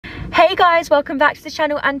Hey guys, welcome back to the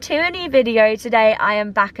channel and to a new video. Today I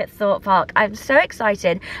am back at ThorpePark. I'm so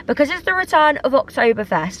excited because it's the return of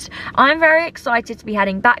Oktoberfest. I'm very excited to be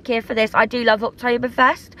heading back here for this. I do love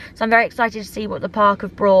Oktoberfest, so I'm very excited to see what the park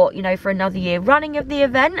have brought, you know, for another year running of the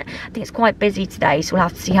event. I think it's quite busy today, so we'll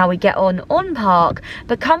have to see how we get on park.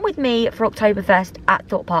 But come with me for Oktoberfest at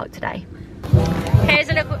ThorpePark today. Here's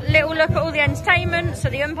a little look at all the entertainment. So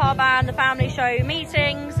the umpire band, the family show,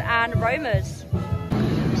 meetings and roamers.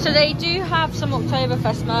 So they do have some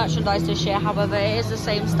Oktoberfest merchandise this year, however it is the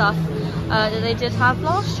same stuff that they did have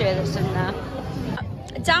last year that's in there.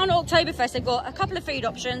 Down at Oktoberfest they've got a couple of food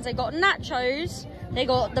options. They've got nachos, they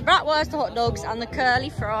got the bratwurst, the hot dogs and the curly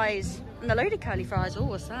fries. And the loaded curly fries, oh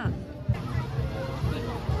what's that?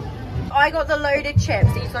 I got the loaded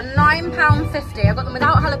chips. These were £9.50. I got them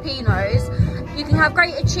without jalapenos. You can have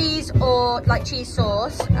grated cheese or like cheese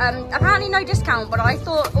sauce. Apparently no discount, but I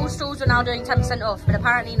thought all stalls were now doing 10% off, but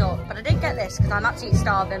apparently not. But I did get this because I'm absolutely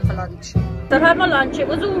starving for lunch. So I've had my lunch. It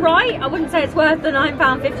was all right. I wouldn't say it's worth the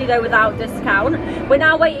 £9.50 though without discount. We're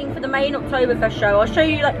now waiting for the main Oktoberfest show. I'll show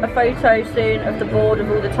you like a photo soon of the board of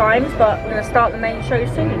all the times, but we're going to start the main show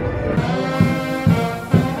soon.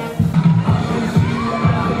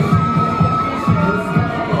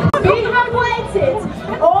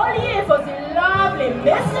 All year for the lovely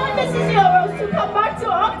Mr. and Mrs. Euros to come back to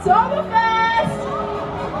Oktoberfest.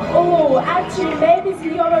 Oh, actually, maybe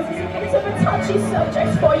the Euros is a bit of a touchy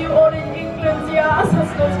subject for you all in England, yeah, so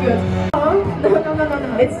that's not good. Oh,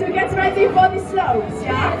 no. It's to get ready for the slopes,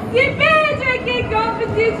 yeah? The beer drinking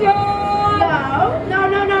competition!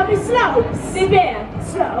 No, the slopes. The beer.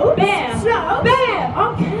 Slopes? Beer. Slopes? Beer.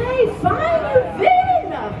 Okay, fine, you win.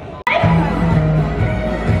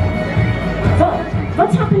 What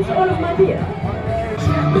happened to all of my beer?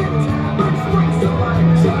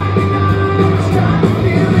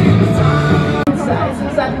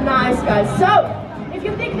 Isn't that nice, guys? So, if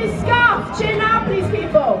you think this scarf, chin out, please,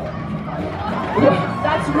 people. Yeah,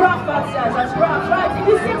 that's rough, that's rough, right? If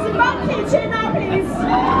you think the monkey, chin out, please.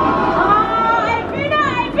 Oh,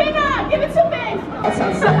 Elvina, give it to me.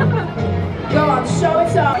 Go on, show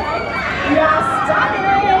it off. You're stunning.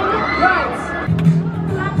 Right.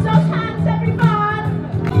 Clap those hands, everybody.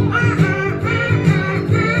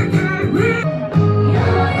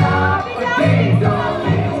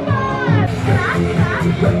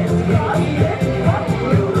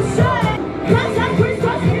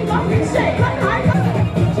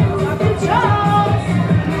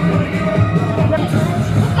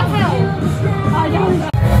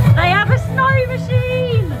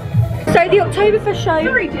 The Oktoberfest show,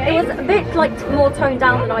 it was a bit like more toned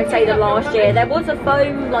down than I'd say than last year. There was a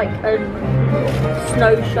foam, like a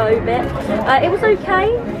snow show bit. It was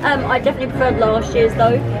okay. I definitely preferred last year's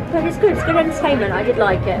though, but it's good entertainment. I did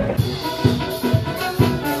like it.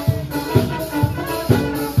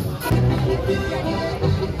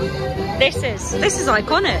 This is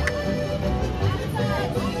iconic.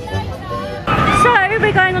 So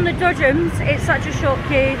we're going on the Dodgems. It's such a short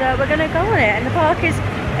queue that we're going to go on it, and the park is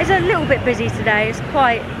a little bit busy today. It's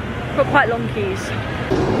got quite long queues.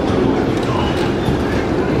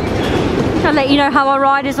 I'll let you know how our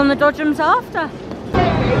ride is on the Dodgems after.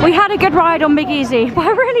 We had a good ride on Big Easy, but I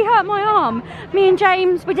really hurt my arm. Me and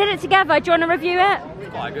James, we did it together. Do you want to review it? It's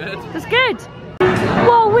quite good. It's good.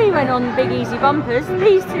 While we went on Big Easy bumpers,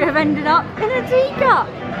 these two have ended up in a teacup.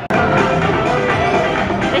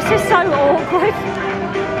 This is so awkward.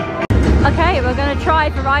 Okay, we're going to try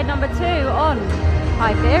for ride number 2 on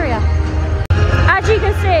Hyperia. As you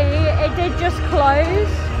can see, it did just close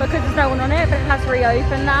because there's no one on it, but it has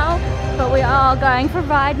reopened now. But we are going for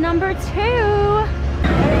ride number 2.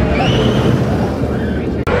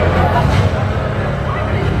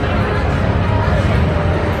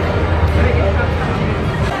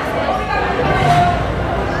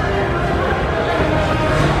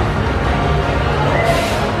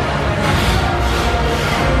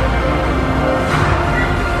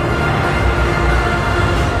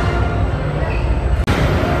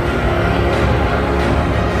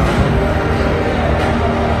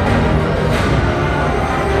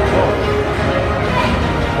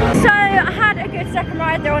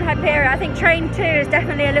 I think train 2 is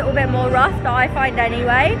definitely a little bit more rough, that I find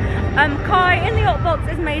anyway. Kai in the hot box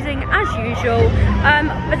is amazing as usual,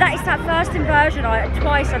 but that is that first inversion.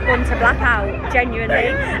 Twice I've gone to blackout, genuinely,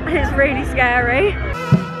 and it's really scary.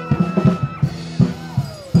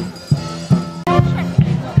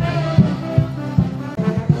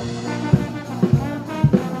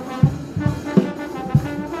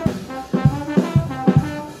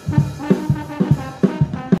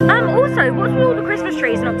 Also, what's with all the Christmas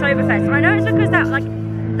trees in Oktoberfest? And I know it's because that like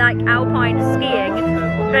alpine skiing,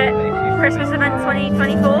 but Christmas event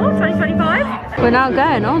 2024, 2025. We're now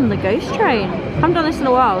going on the ghost train. I haven't done this in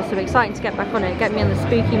a while, so I'm excited to get back on it, get me in the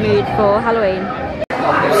spooky mood for Halloween.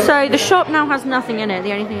 So the shop now has nothing in it,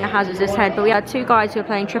 the only thing it has is this head, but we had two guys who were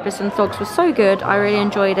playing Trippers and Thogs, was so good, I really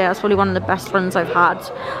enjoyed it, that's probably one of the best runs I've had.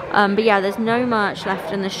 But yeah, there's no merch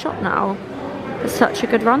left in the shop now. It's such a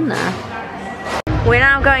good run there. We're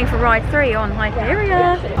now going for ride 3 on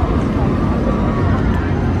Hyperia.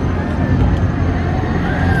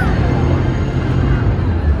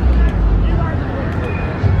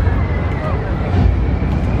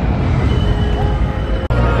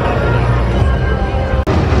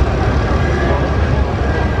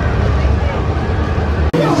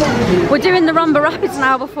 We're doing the Rumba Rapids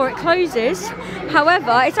now before it closes.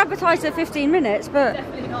 However, it's advertised at 15 minutes, but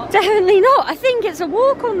definitely not. I think it's a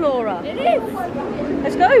walk on, Laura. It is.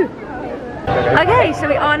 Let's go. Okay, so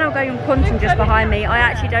we are now going on Quantum just behind me. I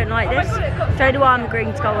actually don't like this. Don't know why I'm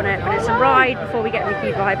agreeing to go on it, but it's a ride before we get in the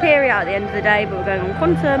queue for Hyperia at the end of the day, but we're going on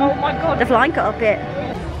Quantum. Oh my God. The flying cut up it.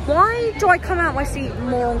 Why do I come out my seat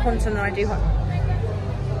more on Quantum than I do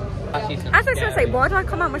as I was going to say, why do I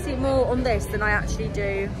come out my seat more on this than I actually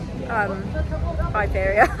do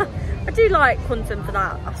Hyperia? I do like Quantum for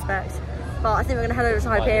that aspect, but I think we're going to head over to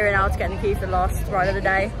Hyperia now to get in the queue for the last ride of the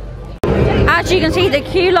day. As you can see, the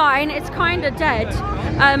queue line, it's kind of dead,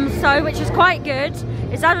 which is quite good.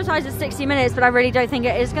 It's advertised as 60 minutes, but I really don't think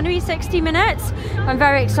it is going to be 60 minutes. I'm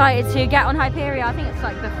very excited to get on Hyperia. I think it's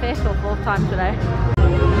like the 5th or 4th time today.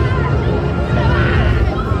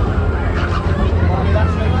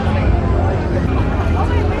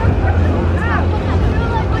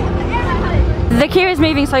 The queue is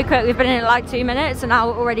moving so quick, we've been in it like 2 minutes and now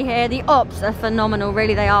we're already here. The ops are phenomenal,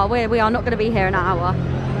 really they are. We are not going to be here in an hour.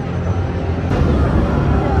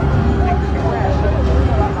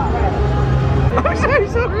 I'm so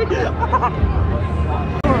sorry.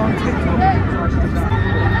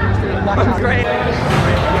 That was great.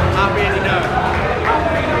 I really know.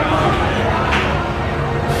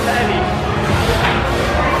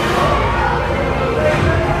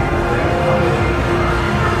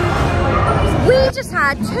 We just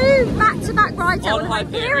had 2 back-to-back rides on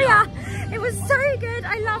Hyperia. It was so good,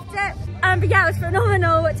 I loved it. But yeah, it was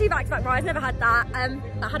phenomenal. 2 back-to-back rides, never had that.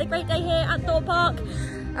 I had a great day here at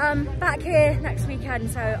ThorpePark. Back here next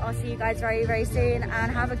weekend, so I'll see you guys very, very soon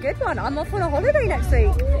and have a good one. I'm off on a holiday next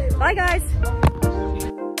week. Bye guys.